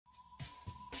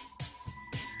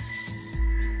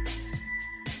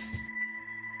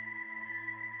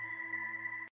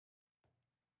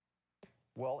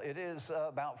Well, it is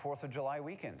about 4th of July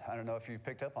weekend. I don't know if you've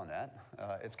picked up on that.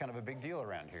 It's kind of a big deal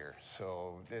around here.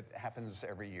 So it happens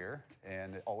every year,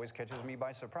 and it always catches me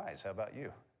by surprise. How about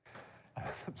you?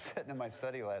 I'm sitting in my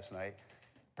study last night,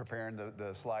 preparing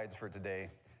the slides for today,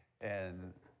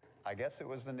 and I guess it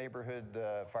was the neighborhood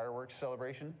fireworks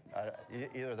celebration.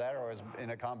 Either that or I was in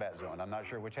a combat zone. I'm not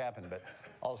sure which happened, but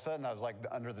all of a sudden I was like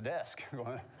under the desk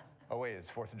going, oh wait,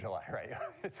 it's 4th of July, right?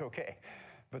 It's okay.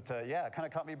 But yeah, it kind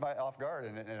of caught me off guard,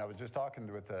 and I was just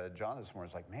talking with John this morning.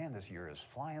 It's like, man, this year is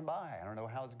flying by. I don't know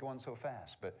how it's going so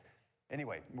fast. But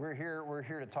anyway, we're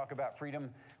here to talk about freedom.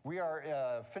 We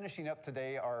are finishing up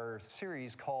today our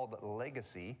series called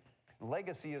Legacy.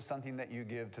 Legacy is something that you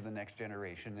give to the next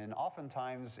generation, and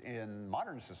oftentimes in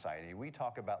modern society, we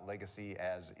talk about legacy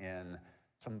as in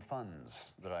some funds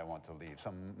that I want to leave,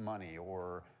 some money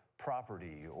or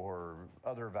property or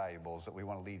other valuables that we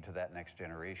want to leave to that next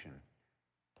generation.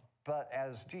 But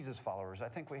as Jesus followers, I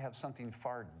think we have something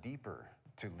far deeper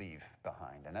to leave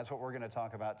behind. And that's what we're going to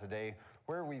talk about today.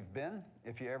 Where we've been,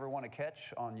 if you ever want to catch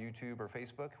on YouTube or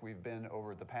Facebook, we've been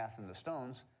over the path and the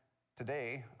stones.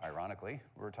 Today, ironically,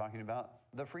 we're talking about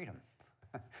the freedom.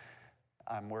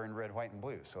 I'm wearing red, white, and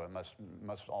blue, so it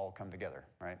must all come together,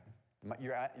 right?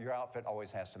 Your outfit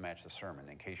always has to match the sermon,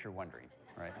 in case you're wondering,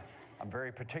 right? I'm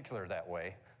very particular that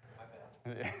way.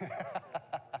 My bad.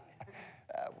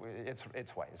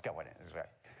 It's white. It's got white in it. Right.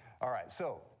 All right.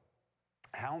 So,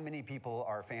 how many people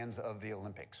are fans of the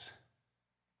Olympics?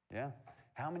 Yeah.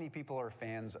 How many people are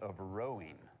fans of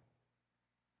rowing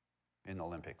in the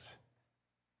Olympics?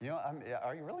 You know,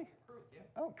 are you really? Crew, yeah.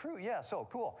 Oh, crew, yeah. So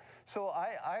cool. So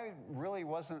I really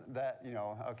wasn't that,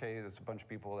 okay, there's a bunch of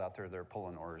people out there that are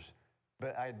pulling oars.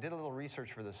 But I did a little research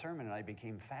for the sermon, and I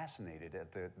became fascinated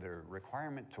at the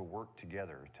requirement to work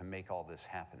together to make all this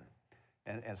happen.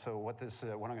 And so what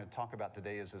I'm going to talk about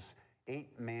today is this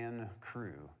 8-man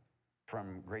crew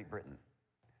from Great Britain.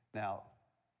 Now,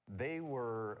 they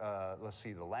were, let's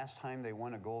see, the last time they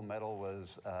won a gold medal was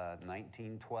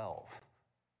 1912.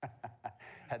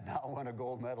 Had not won a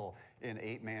gold medal in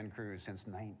 8-man crews since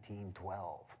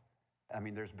 1912. I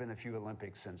mean, there's been a few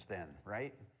Olympics since then,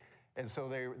 right? And so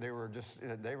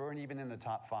they weren't even in the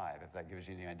top 5, if that gives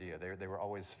you any idea. They were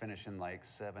always finishing like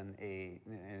 7, 8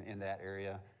 in that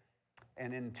area.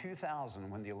 And in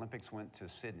 2000, when the Olympics went to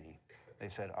Sydney, they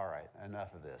said, all right,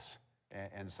 enough of this.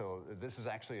 And so this is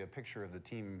actually a picture of the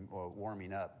team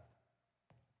warming up.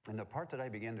 And the part that I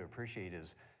began to appreciate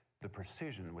is the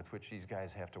precision with which these guys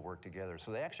have to work together.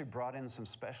 So they actually brought in some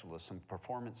specialists, some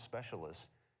performance specialists,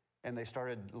 and they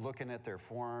started looking at their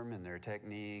form and their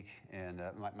technique. And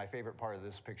my favorite part of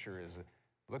this picture is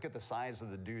look at the size of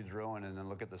the dudes rowing and then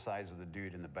look at the size of the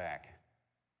dude in the back.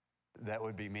 That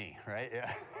would be me, right?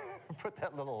 Yeah. Put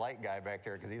that little light guy back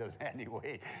there because he doesn't have any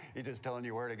weight. He's just telling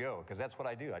you where to go, because that's what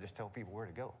I do. I just tell people where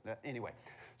to go. Anyway,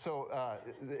 so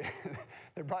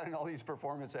they brought in all these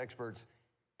performance experts,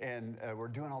 and we're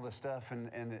doing all this stuff, and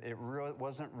it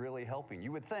wasn't really helping.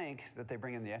 You would think that they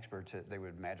bring in the experts, that they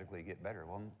would magically get better.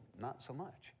 Well, not so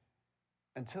much.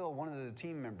 Until one of the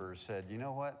team members said, you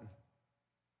know what?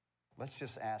 Let's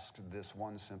just ask this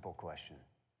one simple question.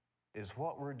 Is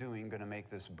what we're doing going to make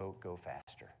this boat go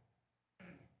faster?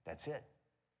 That's it.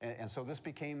 And so this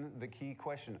became the key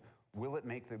question. Will it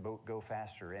make the boat go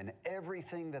faster? And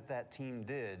everything that team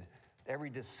did, every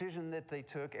decision that they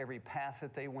took, every path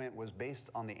that they went was based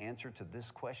on the answer to this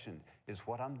question. Is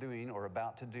what I'm doing or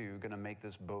about to do going to make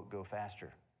this boat go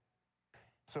faster?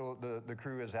 So the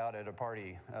crew is out at a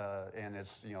party, and it's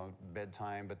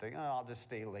bedtime, but I'll just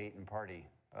stay late and party.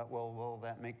 Well, will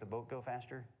that make the boat go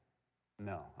faster?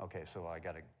 No. Okay, so I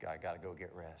gotta go get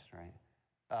rest, right?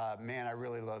 Man, I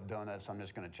really love donuts. I'm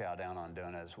just going to chow down on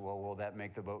donuts. Well, will that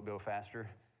make the boat go faster?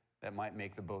 That might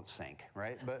make the boat sink,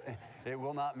 right? But it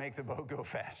will not make the boat go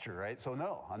faster, right? So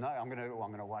no, I'm not. I'm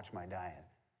going to watch my diet.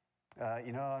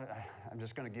 I'm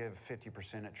just going to give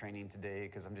 50% at training today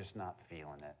because I'm just not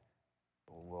feeling it.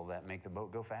 Will that make the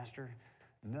boat go faster?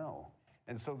 No.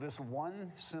 And so this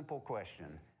one simple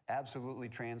question absolutely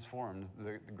transformed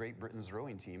the Great Britain's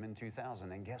rowing team in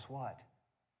 2000. And guess what?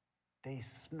 They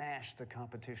smashed the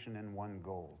competition and won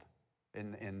gold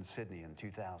in Sydney in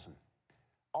 2000.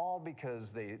 All because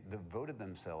they devoted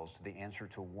themselves to the answer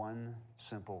to one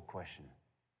simple question.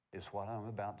 Is what I'm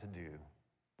about to do,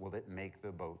 will it make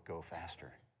the boat go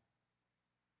faster?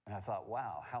 And I thought,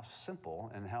 wow, how simple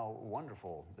and how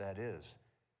wonderful that is.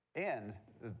 And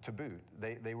to boot,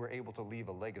 they were able to leave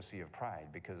a legacy of pride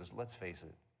because, let's face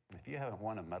it, if you haven't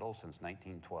won a medal since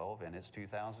 1912 and it's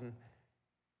 2000,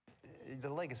 the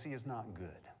legacy is not good.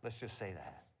 Let's just say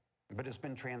that. But it's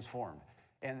been transformed.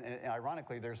 And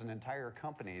ironically, there's an entire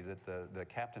company that the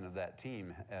captain of that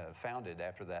team founded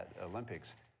after that Olympics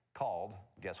called,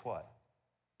 guess what?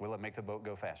 Will it make the boat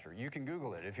go faster? You can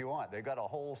Google it if you want. They've got a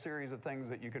whole series of things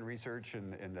that you can research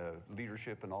and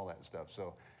leadership and all that stuff.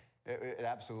 So it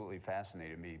absolutely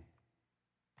fascinated me.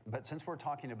 But since we're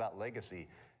talking about legacy,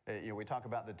 we talk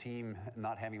about the team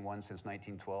not having won since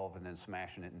 1912 and then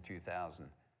smashing it in 2000.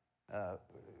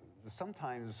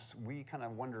 Sometimes we kind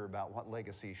of wonder about what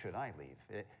legacy should I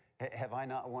leave? Have I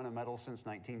not won a medal since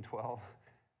 1912?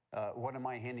 What am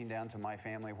I handing down to my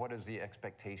family? What is the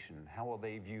expectation? How will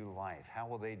they view life? How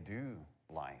will they do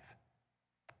life?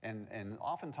 And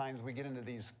oftentimes we get into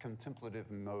these contemplative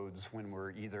modes when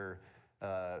we're either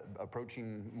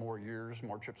approaching more years,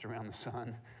 more trips around the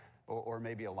sun, or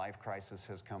maybe a life crisis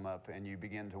has come up and you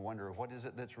begin to wonder, what is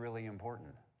it that's really important?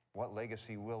 What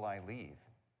legacy will I leave?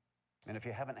 And if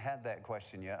you haven't had that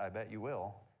question yet, I bet you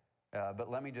will. But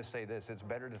let me just say this, it's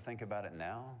better to think about it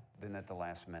now than at the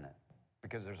last minute,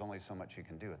 because there's only so much you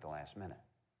can do at the last minute.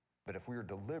 But if we're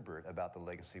deliberate about the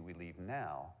legacy we leave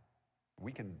now,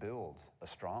 we can build a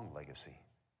strong legacy,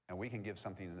 and we can give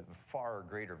something of far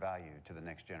greater value to the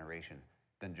next generation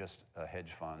than just a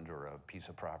hedge fund or a piece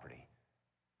of property.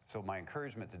 So my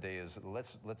encouragement today is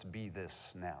let's be this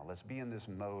now. Let's be in this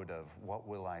mode of what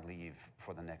will I leave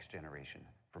for the next generation,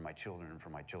 for my children and for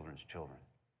my children's children.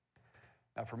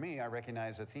 Now for me, I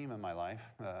recognize a theme in my life.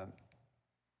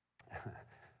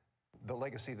 The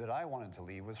legacy that I wanted to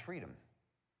leave was freedom.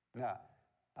 Now,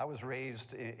 I was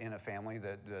raised in a family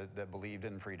that believed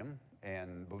in freedom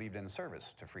and believed in service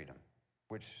to freedom,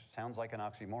 which sounds like an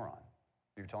oxymoron.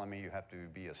 You're telling me you have to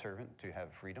be a servant to have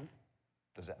freedom?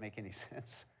 Does that make any sense?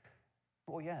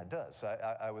 Well, yeah, it does.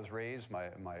 I was raised, my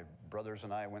brothers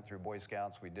and I went through Boy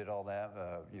Scouts. We did all that,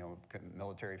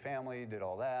 military family, did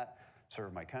all that,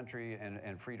 served my country,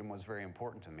 and freedom was very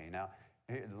important to me. Now,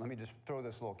 let me just throw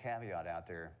this little caveat out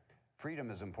there.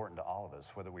 Freedom is important to all of us,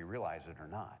 whether we realize it or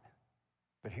not.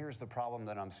 But here's the problem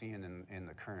that I'm seeing in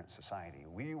the current society.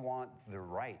 We want the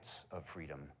rights of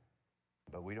freedom,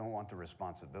 but we don't want the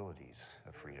responsibilities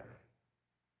of freedom.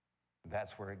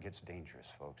 That's where it gets dangerous,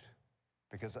 folks.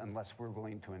 Because unless we're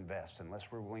willing to invest, unless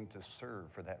we're willing to serve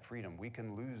for that freedom, we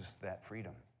can lose that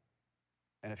freedom.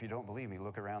 And if you don't believe me,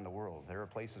 look around the world. There are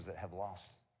places that have lost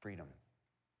freedom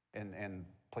and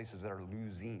places that are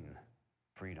losing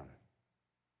freedom.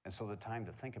 And so the time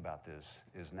to think about this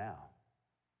is now.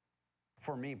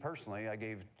 For me personally, I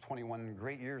gave 21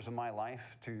 great years of my life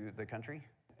to the country.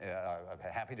 I'm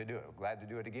happy to do it. Glad to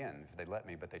do it again if they let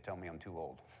me, but they tell me I'm too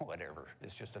old. Whatever.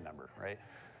 It's just a number, right?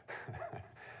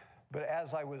 But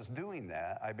as I was doing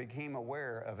that, I became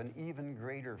aware of an even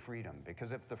greater freedom.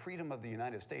 Because if the freedom of the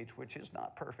United States, which is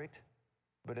not perfect,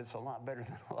 but it's a lot better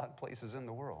than a lot of places in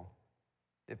the world,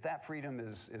 if that freedom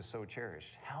is so cherished,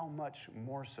 how much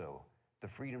more so the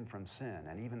freedom from sin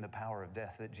and even the power of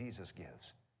death that Jesus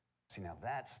gives? See, now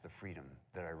that's the freedom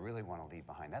that I really want to leave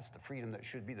behind. That's the freedom that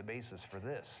should be the basis for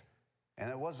this. And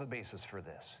it was the basis for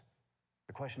this.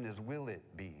 The question is, will it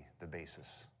be the basis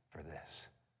for this?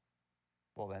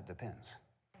 Well, that depends.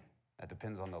 That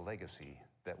depends on the legacy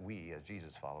that we, as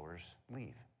Jesus followers,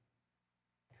 leave.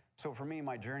 So for me,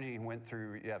 my journey went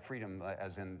through, freedom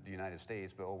as in the United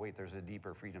States, but oh wait, there's a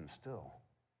deeper freedom still.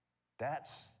 That's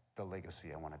the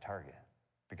legacy I want to target.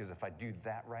 Because if I do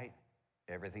that right,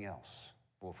 everything else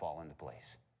will fall into place.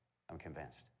 I'm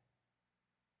convinced.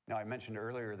 Now, I mentioned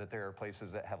earlier that there are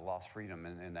places that have lost freedom,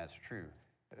 and that's true.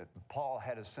 Paul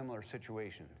had a similar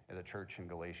situation at a church in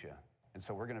Galatia. And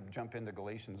so we're going to jump into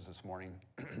Galatians this morning,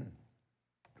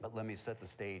 but let me set the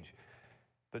stage.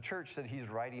 The church that he's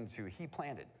writing to, he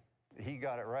planted. He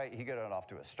got it right. He got it off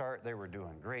to a start. They were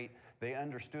doing great. They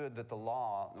understood that the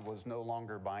law was no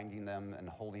longer binding them and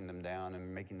holding them down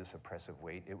and making this oppressive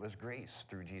weight. It was grace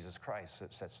through Jesus Christ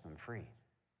that sets them free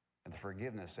and the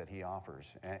forgiveness that he offers.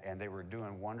 And they were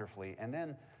doing wonderfully. And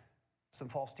then some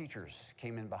false teachers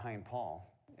came in behind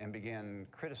Paul and began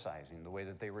criticizing the way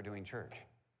that they were doing church,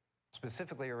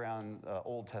 specifically around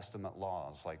Old Testament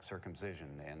laws like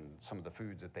circumcision and some of the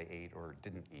foods that they ate or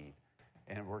didn't eat.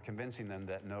 And we're convincing them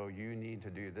that, no, you need to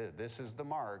do this. This is the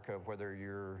mark of whether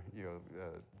you're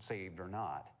saved or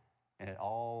not. And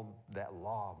all that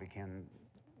law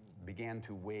began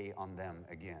to weigh on them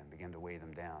again, began to weigh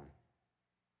them down.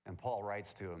 And Paul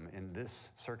writes to them in this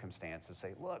circumstance to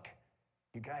say, look,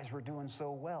 you guys were doing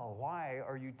so well. Why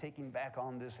are you taking back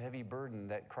on this heavy burden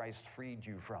that Christ freed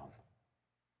you from?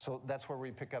 So that's where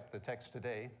we pick up the text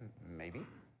today, maybe,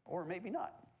 or maybe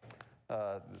not.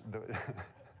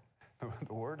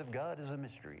 The Word of God is a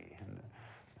mystery, and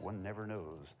one never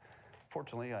knows.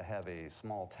 Fortunately, I have a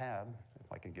small tab,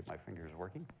 if I can get my fingers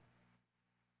working.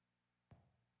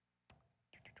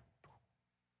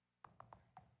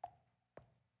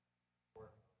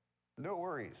 No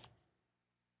worries.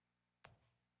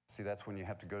 See, that's when you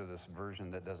have to go to this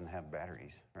version that doesn't have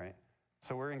batteries, right?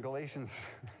 So we're in Galatians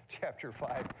chapter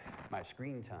 5, my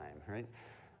screen time, right?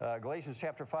 Galatians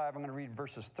chapter 5, I'm going to read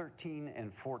verses 13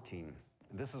 and 14.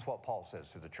 This is what Paul says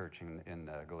to the church in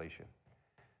Galatia.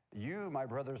 You, my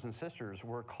brothers and sisters,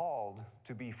 were called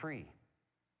to be free.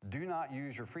 Do not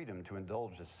use your freedom to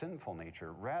indulge a sinful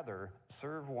nature. Rather,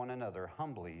 serve one another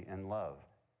humbly in love.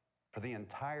 For the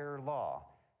entire law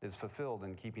is fulfilled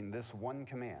in keeping this one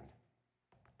command: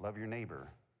 love your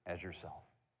neighbor as yourself.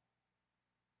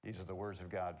 These are the words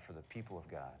of God for the people of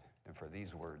God, and for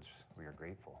these words we are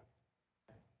grateful.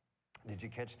 Did you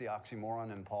catch the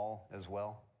oxymoron in Paul as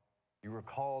well? You were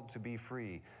called to be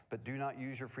free, but do not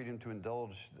use your freedom to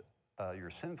indulge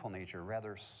your sinful nature.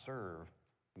 Rather, serve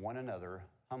one another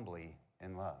humbly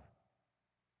in love.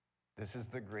 This is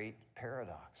the great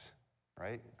paradox,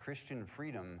 right? Christian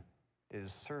freedom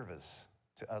is service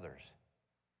to others.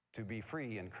 To be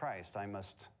free in Christ, I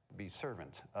must be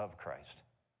servant of Christ.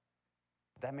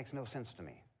 That makes no sense to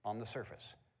me on the surface.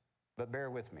 But bear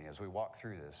with me as we walk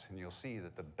through this, and you'll see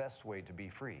that the best way to be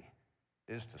free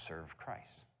is to serve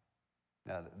Christ.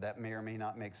 Now, that may or may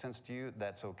not make sense to you.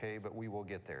 That's okay, but we will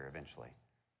get there eventually.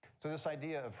 So this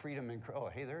idea of freedom in Christ, oh,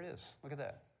 hey, there it is. Look at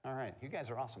that. All right, you guys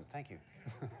are awesome. Thank you.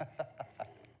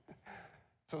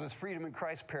 So this freedom in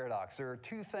Christ paradox, there are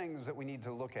two things that we need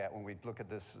to look at when we look at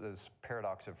this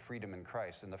paradox of freedom in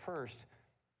Christ. And the first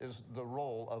is the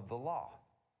role of the law.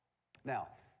 Now,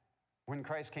 when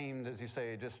Christ came, does he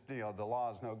say, just, the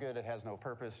law is no good, it has no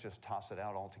purpose, just toss it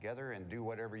out altogether and do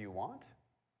whatever you want?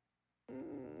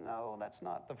 No, that's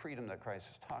not the freedom that Christ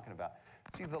is talking about.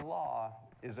 See, the law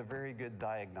is a very good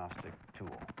diagnostic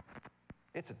tool.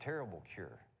 It's a terrible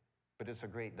cure, but it's a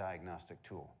great diagnostic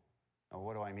tool. Now,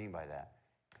 what do I mean by that?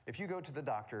 If you go to the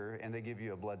doctor and they give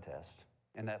you a blood test,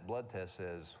 and that blood test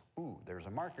says, ooh, there's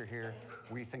a marker here,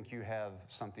 we think you have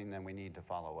something, then we need to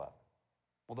follow up.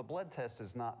 Well, the blood test is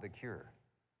not the cure.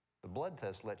 The blood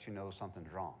test lets you know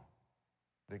something's wrong.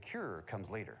 The cure comes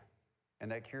later. And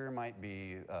that cure might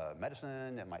be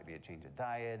medicine, it might be a change of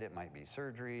diet, it might be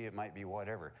surgery, it might be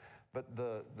whatever. But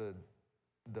the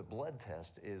blood test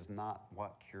is not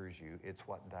what cures you, it's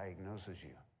what diagnoses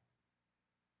you.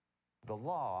 The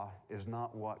law is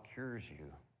not what cures you.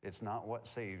 It's not what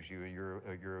saves you,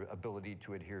 your ability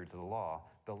to adhere to the law.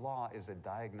 The law is a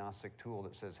diagnostic tool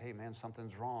that says, hey man,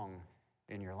 something's wrong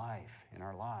in your life, in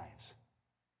our lives.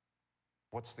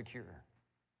 What's the cure?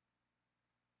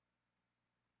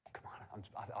 Come on,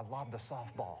 I lobbed a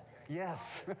softball. Yes.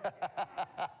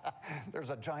 There's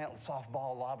a giant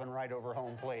softball lobbing right over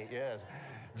home plate, yes.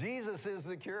 Jesus is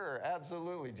the cure,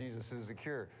 absolutely, Jesus is the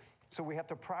cure. So we have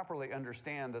to properly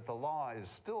understand that the law is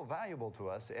still valuable to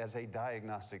us as a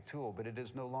diagnostic tool, but it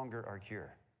is no longer our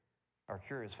cure. Our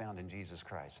cure is found in Jesus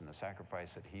Christ and the sacrifice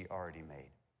that he already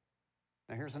made.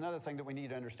 Now here's another thing that we need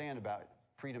to understand about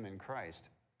freedom in Christ.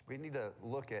 We need to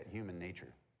look at human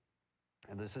nature.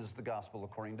 And this is the gospel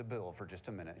according to Bill for just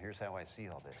a minute. Here's how I see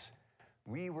all this.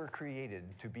 We were created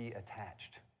to be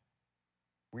attached.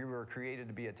 We were created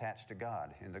to be attached to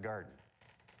God in the garden.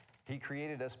 He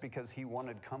created us because he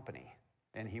wanted company,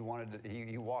 and he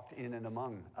walked in and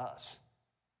among us.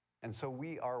 And so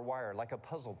we are wired like a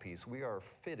puzzle piece. We are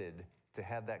fitted to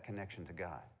have that connection to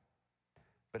God.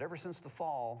 But ever since the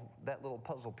fall, that little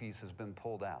puzzle piece has been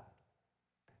pulled out.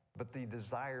 But the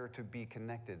desire to be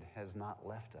connected has not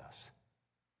left us.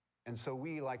 And so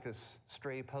we, like this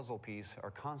stray puzzle piece, are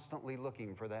constantly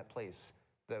looking for that place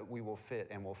that we will fit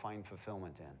and will find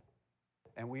fulfillment in.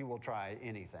 And we will try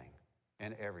anything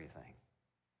and everything.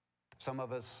 Some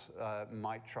of us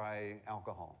might try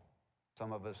alcohol.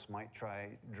 Some of us might try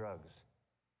drugs.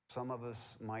 Some of us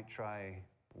might try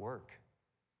work.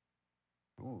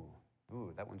 Ooh,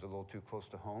 that one's a little too close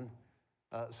to home.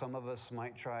 Some of us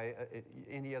might try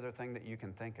any other thing that you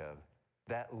can think of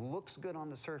that looks good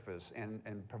on the surface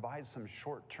and provides some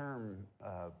short-term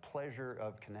pleasure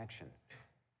of connection.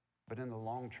 But in the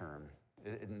long term,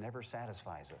 it never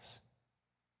satisfies us.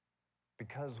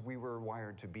 Because we were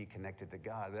wired to be connected to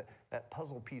God, that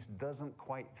puzzle piece doesn't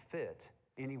quite fit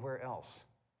anywhere else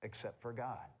except for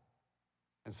God.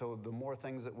 And so the more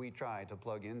things that we try to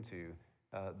plug into,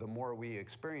 the more we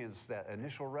experience that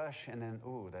initial rush and then,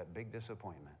 that big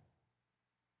disappointment.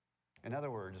 In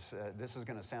other words, this is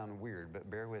going to sound weird, but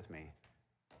bear with me.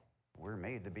 We're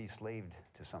made to be slaved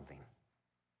to something.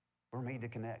 We're made to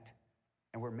connect.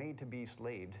 And we're made to be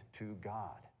slaved to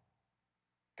God.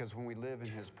 Because when we live in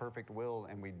his perfect will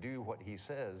and we do what he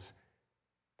says,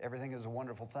 everything is a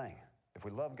wonderful thing. If we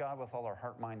love God with all our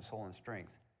heart, mind, soul, and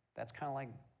strength, that's kind of like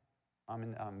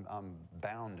I'm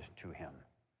bound to him.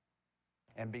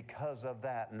 And because of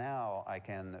that, now I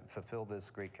can fulfill this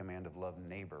great command of love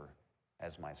neighbor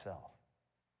as myself.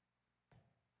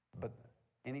 But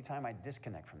anytime I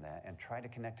disconnect from that and try to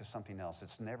connect to something else,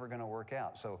 it's never going to work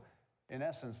out. So in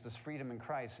essence, this freedom in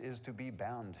Christ is to be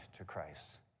bound to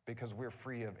Christ because we're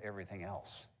free of everything else.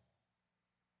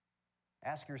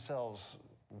 Ask yourselves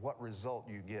what result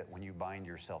you get when you bind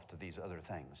yourself to these other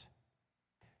things.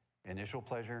 Initial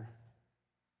pleasure,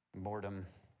 boredom,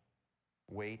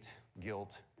 weight,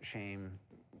 guilt, shame,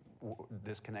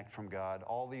 disconnect from God,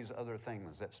 all these other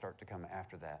things that start to come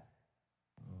after that.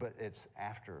 But it's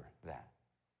after that,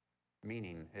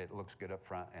 meaning it looks good up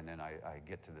front and then I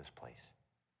get to this place.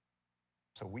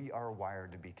 So we are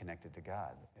wired to be connected to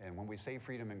God. And when we say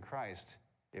freedom in Christ,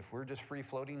 if we're just free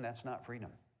floating, that's not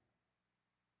freedom.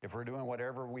 If we're doing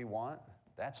whatever we want,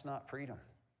 that's not freedom.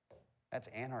 That's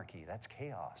anarchy, that's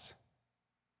chaos.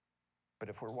 But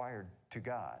if we're wired to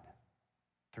God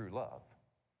through love,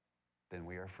 then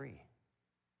we are free.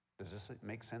 Does this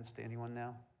make sense to anyone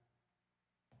now?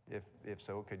 If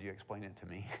so, could you explain it to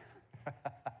me?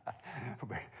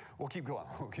 We'll keep going.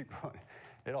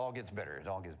 It all gets better.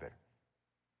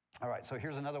 All right, so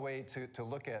here's another way to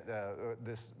look at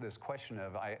this question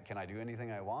of, can I do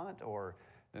anything I want? Or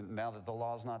now that the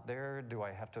law's not there, do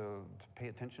I have to pay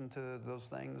attention to those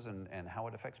things and how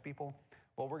it affects people?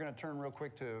 Well, we're going to turn real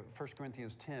quick to 1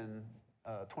 Corinthians 10,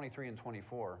 23 and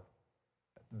 24.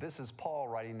 This is Paul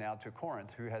writing now to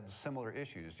Corinth, who had similar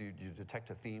issues. You detect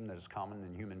a theme that is common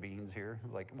in human beings here.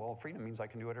 Like, well, freedom means I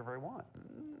can do whatever I want.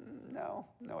 No,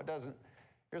 it doesn't.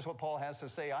 Here's what Paul has to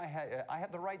say. I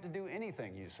have the right to do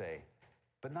anything, you say,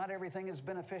 but not everything is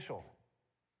beneficial.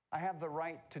 I have the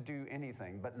right to do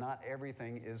anything, but not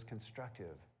everything is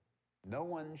constructive. No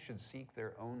one should seek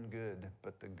their own good,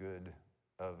 but the good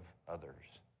of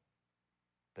others.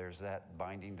 There's that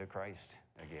binding to Christ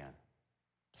again.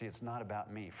 See, it's not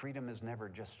about me. Freedom is never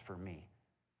just for me.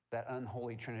 That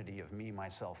unholy trinity of me,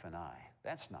 myself, and I,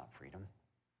 that's not freedom.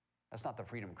 That's not the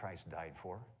freedom Christ died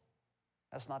for.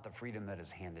 That's not the freedom that is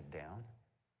handed down.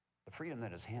 The freedom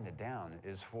that is handed down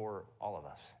is for all of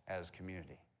us as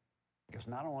community. Because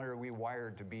not only are we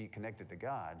wired to be connected to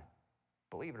God,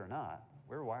 believe it or not,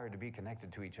 we're wired to be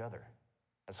connected to each other.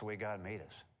 That's the way God made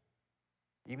us.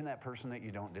 Even that person that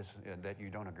you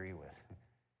don't agree with,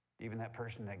 even that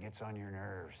person that gets on your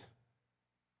nerves,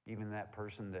 even that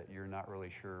person that you're not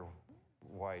really sure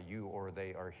why you or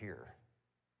they are here,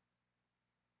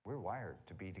 we're wired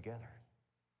to be together.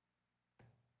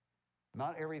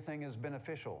 Not everything is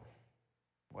beneficial.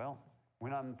 Well,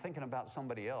 when I'm thinking about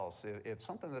somebody else, if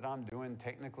something that I'm doing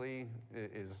technically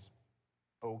is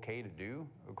okay to do,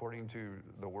 according to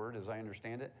the word as I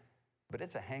understand it, but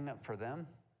it's a hang-up for them,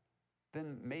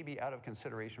 then maybe out of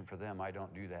consideration for them, I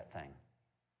don't do that thing.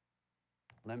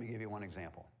 Let me give you one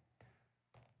example.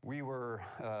 We were,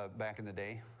 back in the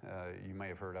day, you may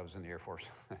have heard I was in the Air Force.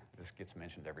 This gets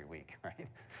mentioned every week, right?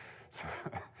 So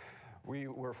we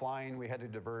were flying, we had to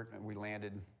divert, and we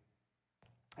landed,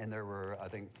 and there were, I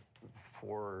think,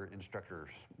 4 instructors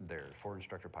there, 4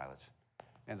 instructor pilots.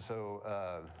 And so,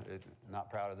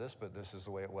 not proud of this, but this is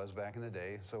the way it was back in the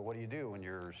day. So what do you do when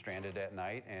you're stranded at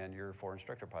night and you're 4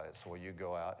 instructor pilots? Well, you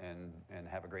go out and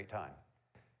have a great time.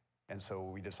 And so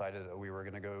we decided that we were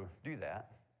going to go do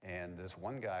that. And this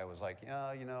one guy was like, yeah,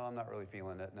 I'm not really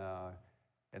feeling it. No.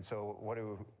 And so what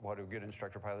do good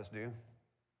instructor pilots do?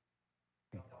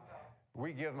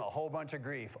 We give him a whole bunch of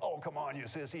grief. Oh, come on, you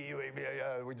sissy.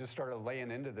 We just started laying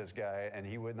into this guy, and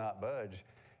he would not budge.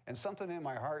 And something in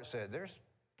my heart said,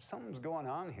 something's going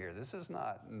on here. This is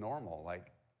not normal.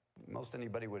 Like, most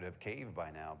anybody would have caved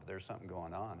by now, but there's something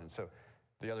going on. And so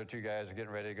the other 2 guys are getting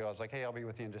ready to go. I was like, hey, I'll be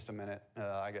with you in just a minute.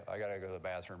 I got to go to the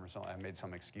bathroom or something. I made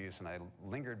some excuse, and I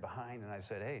lingered behind, and I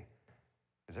said, hey,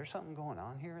 is there something going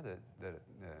on here that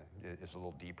is a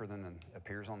little deeper than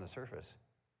appears on the surface?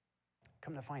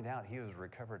 Come to find out, he was a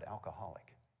recovered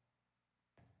alcoholic.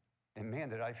 And man,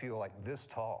 did I feel like this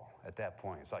tall at that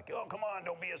point. It's like, oh, come on,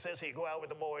 don't be a sissy. Go out with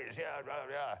the boys.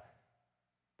 Yeah.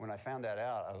 When I found that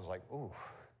out, I was like, ooh,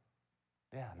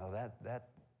 yeah, no,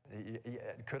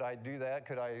 could I do that?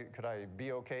 Could I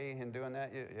be okay in doing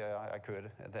that? Yeah, I could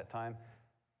at that time.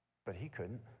 But he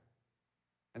couldn't.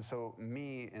 And so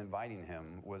me inviting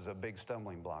him was a big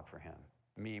stumbling block for him.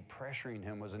 Me pressuring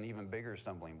him was an even bigger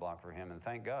stumbling block for him. And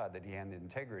thank God that he had the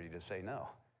integrity to say, no,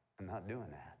 I'm not doing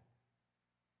that.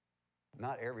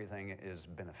 Not everything is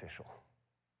beneficial.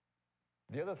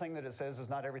 The other thing that it says is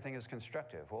not everything is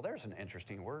constructive. Well, there's an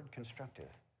interesting word, constructive.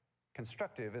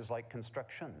 Constructive is like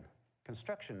construction.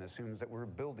 Construction assumes that we're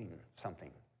building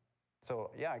something. So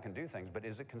yeah, I can do things, but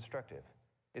is it constructive?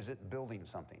 Is it building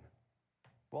something?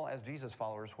 Well, as Jesus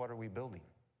followers, what are we building?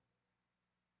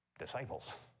 Disciples,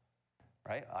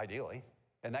 right? Ideally.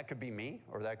 And that could be me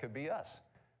or that could be us.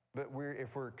 But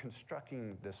if we're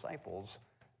constructing disciples,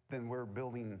 then we're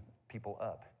building people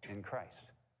up in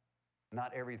Christ.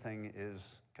 Not everything is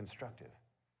constructive.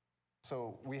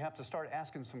 So we have to start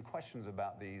asking some questions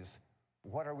about these.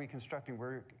 What are we constructing?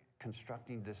 We're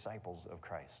constructing disciples of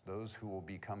Christ, those who will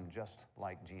become just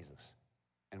like Jesus.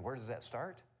 And where does that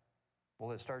start?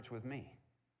 Well, it starts with me.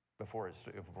 Before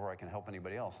I can help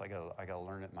anybody else, I got to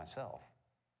learn it myself.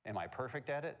 Am I perfect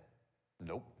at it?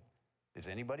 Nope. Is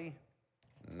anybody?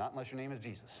 Not unless your name is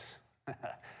Jesus.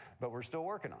 But we're still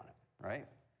working on it, right?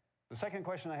 The second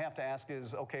question I have to ask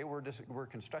is, okay, we're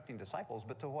constructing disciples,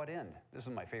 but to what end? This is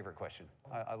my favorite question.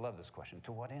 I love this question.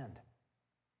 To what end?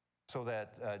 So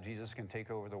that Jesus can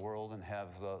take over the world and have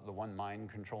the one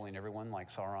mind controlling everyone like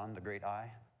Sauron, the great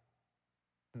eye?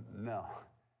 No.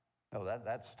 No,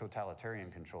 that's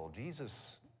totalitarian control. Jesus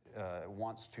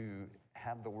wants to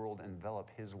have the world envelop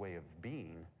his way of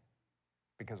being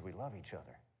because we love each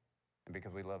other and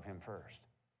because we love him first.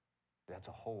 That's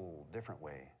a whole different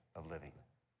way of living.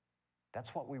 That's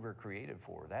what we were created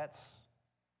for. That's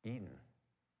Eden.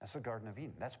 That's the Garden of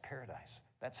Eden. That's paradise.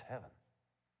 That's heaven.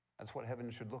 That's what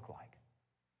heaven should look like.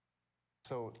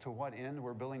 So to what end?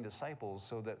 We're building disciples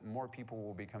so that more people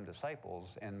will become disciples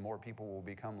and more people will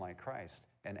become like Christ.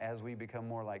 And as we become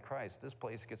more like Christ, this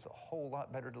place gets a whole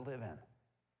lot better to live in.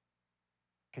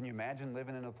 Can you imagine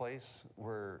living in a place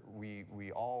where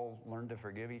we all learn to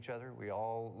forgive each other? We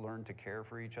all learn to care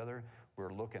for each other.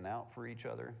 We're looking out for each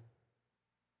other.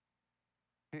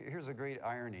 Here's a great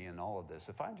irony in all of this.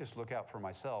 If I just look out for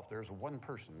myself, there's one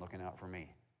person looking out for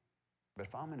me. But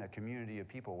if I'm in a community of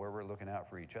people where we're looking out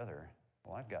for each other,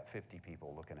 well, I've got 50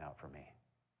 people looking out for me.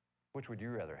 Which would you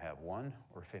rather have, 1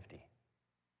 or 50?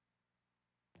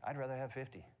 I'd rather have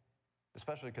 50,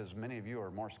 especially because many of you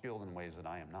are more skilled in ways that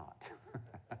I am not.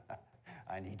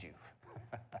 I need you.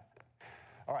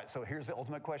 All right, so here's the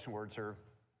ultimate question, Word Serve.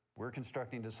 We're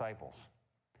constructing disciples.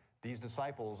 These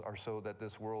disciples are so that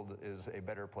this world is a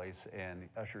better place and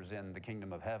ushers in the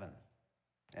kingdom of heaven,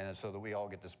 and so that we all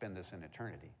get to spend this in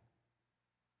eternity.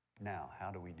 Now, how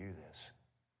do we do this?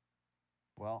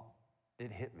 Well,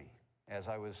 it hit me as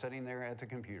I was sitting there at the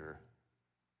computer.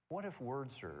 What if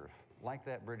WordServe, like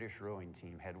that British rowing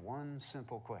team, had one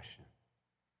simple question,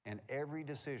 and every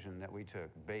decision that we took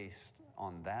based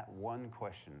on that one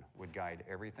question would guide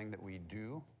everything that we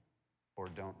do or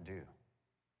don't do?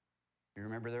 You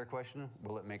remember their question?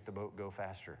 Will it make the boat go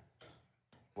faster?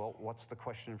 Well, what's the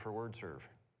question for WordServe?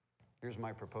 Here's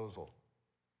my proposal.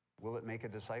 Will it make a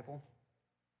disciple?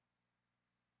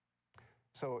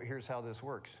 So here's how this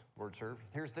works, WordServe.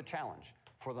 Here's the challenge.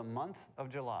 For the month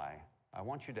of July, I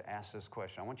want you to ask this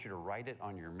question. I want you to write it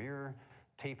on your mirror,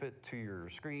 tape it to your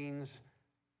screens.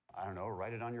 I don't know,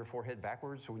 write it on your forehead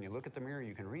backwards so when you look at the mirror,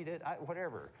 you can read it,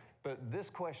 whatever. But this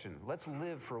question, let's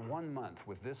live for 1 month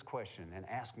with this question and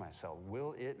ask myself,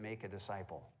 will it make a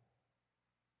disciple?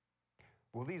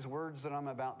 Will these words that I'm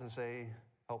about to say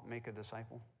help make a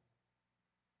disciple?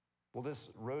 Will this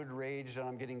road rage that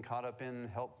I'm getting caught up in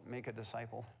help make a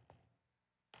disciple?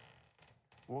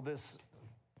 Will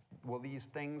these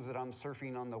things that I'm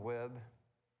surfing on the web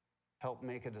help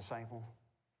make a disciple?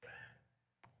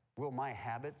 Will my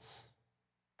habits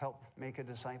help make a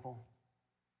disciple?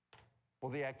 Will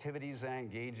the activities I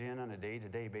engage in on a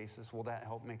day-to-day basis, will that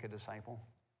help make a disciple?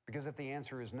 Because if the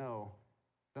answer is no,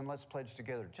 then let's pledge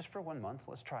together, just for 1 month,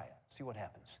 let's try it, see what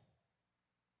happens.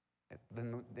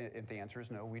 Then if the answer is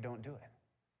no, we don't do it.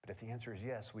 But if the answer is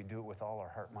yes, we do it with all our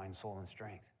heart, mind, soul, and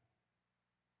strength.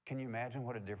 Can you imagine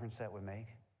what a difference that would make?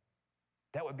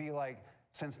 That would be like,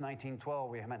 since 1912,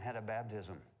 we haven't had a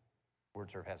baptism.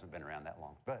 WordServe hasn't been around that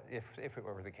long, but if it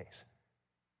were the case.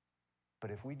 But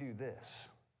if we do this,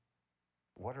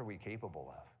 what are we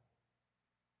capable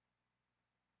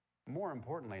of? More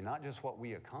importantly, not just what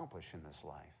we accomplish in this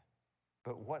life,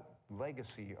 but what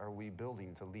legacy are we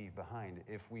building to leave behind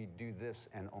if we do this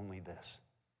and only this?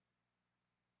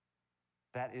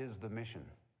 That is the mission.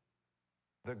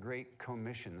 The Great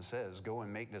Commission says, go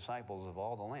and make disciples of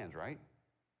all the lands, right?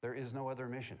 There is no other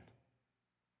mission.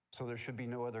 So there should be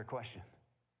no other question.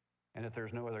 And if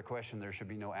there's no other question, there should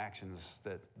be no actions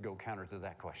that go counter to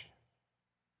that question.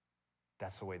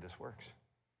 That's the way this works.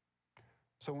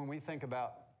 So when we think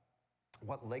about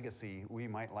what legacy we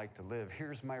might like to live,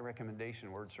 here's my recommendation,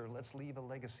 WordServe. Let's leave a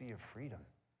legacy of freedom.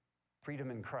 Freedom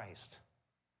in Christ.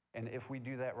 And if we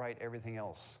do that right, everything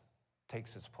else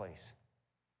takes its place.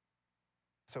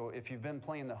 So if you've been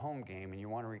playing the home game and you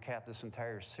want to recap this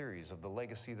entire series of the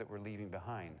legacy that we're leaving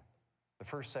behind, The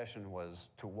first session was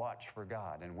to watch for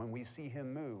God. And when we see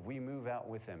him move, we move out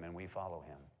with him and we follow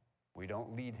him. We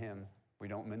don't lead him. We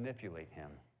don't manipulate him.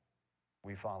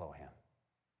 We follow him.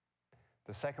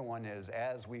 The second one is,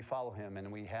 as we follow him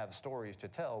and we have stories to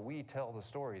tell, we tell the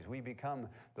stories. We become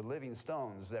the living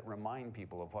stones that remind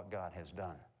people of what God has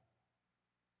done.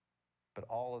 But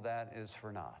all of that is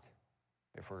for naught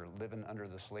if we're living under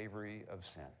the slavery of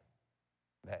sin,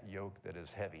 that yoke that is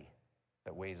heavy,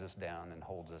 that weighs us down and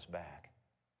holds us back.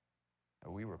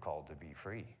 We were called to be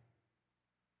free.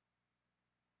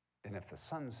 And if the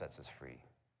Son sets us free,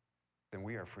 then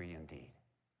we are free indeed.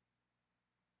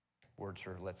 Word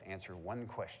Serve, let's answer one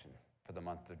question for the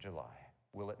month of July.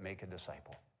 Will it make a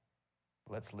disciple?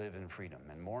 Let's live in freedom.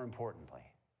 And more importantly,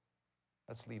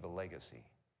 let's leave a legacy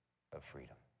of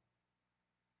freedom.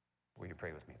 Will you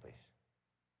pray with me, please?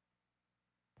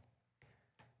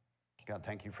 God,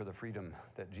 thank you for the freedom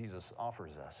that Jesus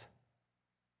offers us.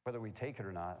 Whether we take it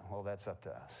or not, well, that's up to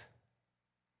us.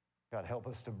 God, help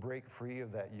us to break free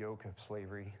of that yoke of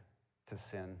slavery to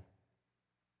sin.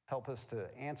 Help us to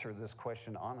answer this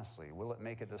question honestly. Will it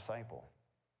make a disciple?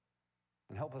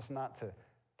 And help us not to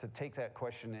take that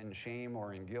question in shame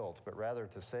or in guilt, but rather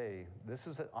to say, this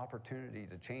is an opportunity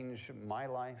to change my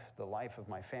life, the life of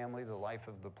my family, the life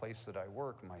of the place that I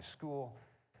work, my school,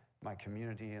 my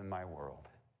community, and my world.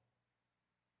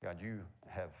 God, you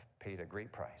have paid a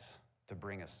great price to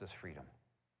bring us this freedom.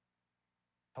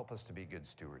 Help us to be good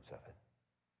stewards of it.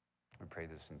 We pray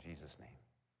this in Jesus' name.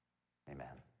 Amen.